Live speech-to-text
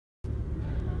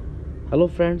Hello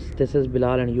friends, this is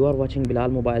Bilal and you are watching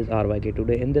Bilal Mobiles RYK.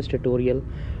 Today in this tutorial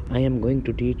I am going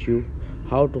to teach you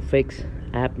how to fix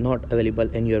app not available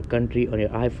in your country on your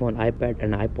iPhone, iPad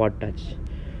and iPod touch.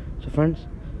 So friends,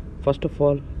 first of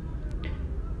all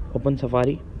open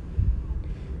Safari,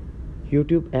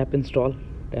 YouTube app install,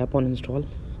 tap on install.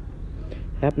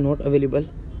 App not available.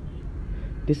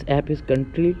 This app is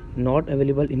currently not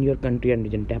available in your country and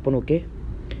region. Tap on OK.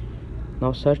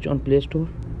 Now search on Play Store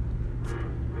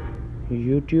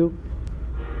YouTube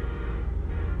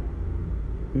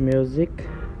music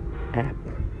app.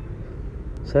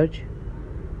 Search.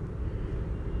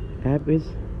 App is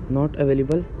not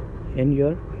available in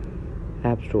your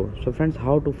app store. So friends,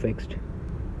 how to fix it?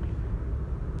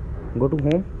 Go to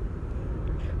home,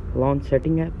 launch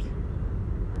setting apps,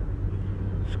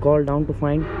 scroll down to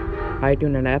find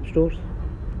iTunes and app stores,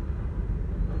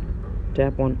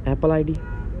 tap on Apple ID.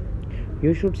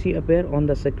 You should see appear on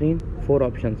the screen 4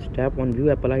 options. Tap on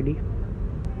view Apple ID.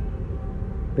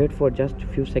 Wait for just a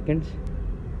few seconds.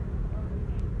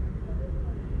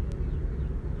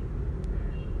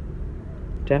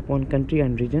 Tap on country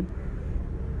and region.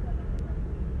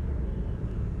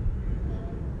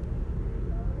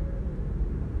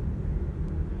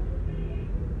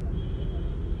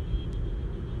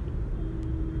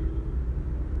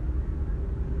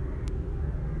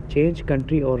 Change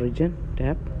country or region.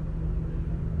 Tap.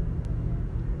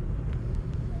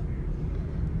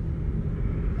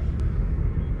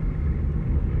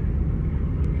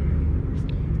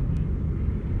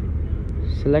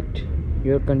 Select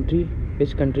your country,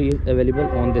 which country is available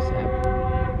on this app.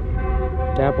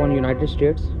 Tap on United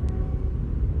States.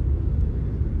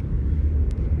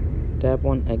 Tap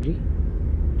on agree.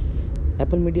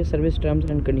 Apple Media Service terms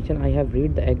and condition. I have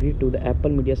read the agree to the Apple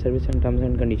Media Service and terms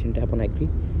and condition. Tap on agree.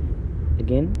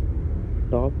 Again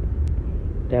top,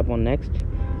 tap on next.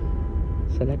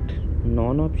 Select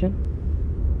non option.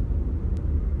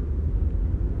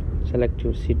 Select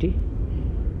your city,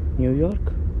 New York.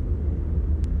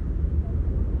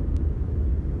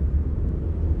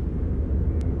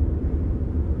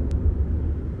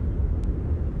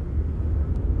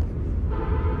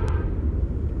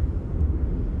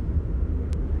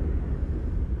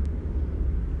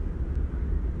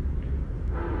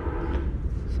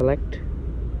 Select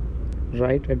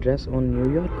right address on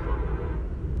New York.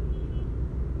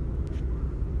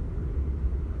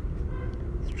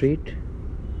 Street,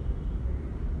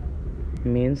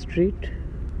 Main Street,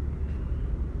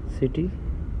 city,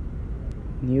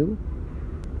 New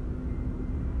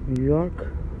York,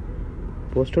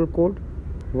 postal code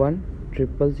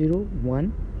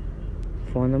 10001,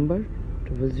 phone number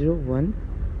 001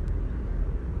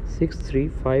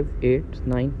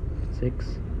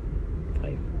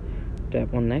 6358965.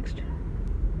 Tap on next.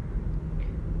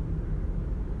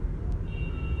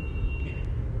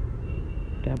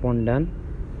 Tap on done.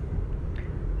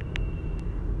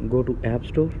 Go to App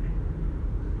Store.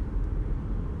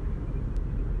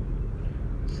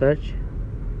 Search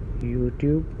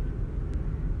YouTube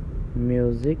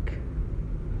music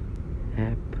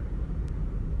app.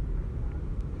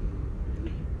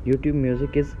 YouTube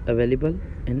music is available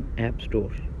in App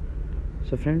Store.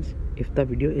 So friends, if the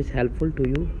video is helpful to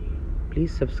you,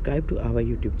 please subscribe to our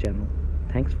YouTube channel.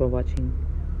 Thanks for watching.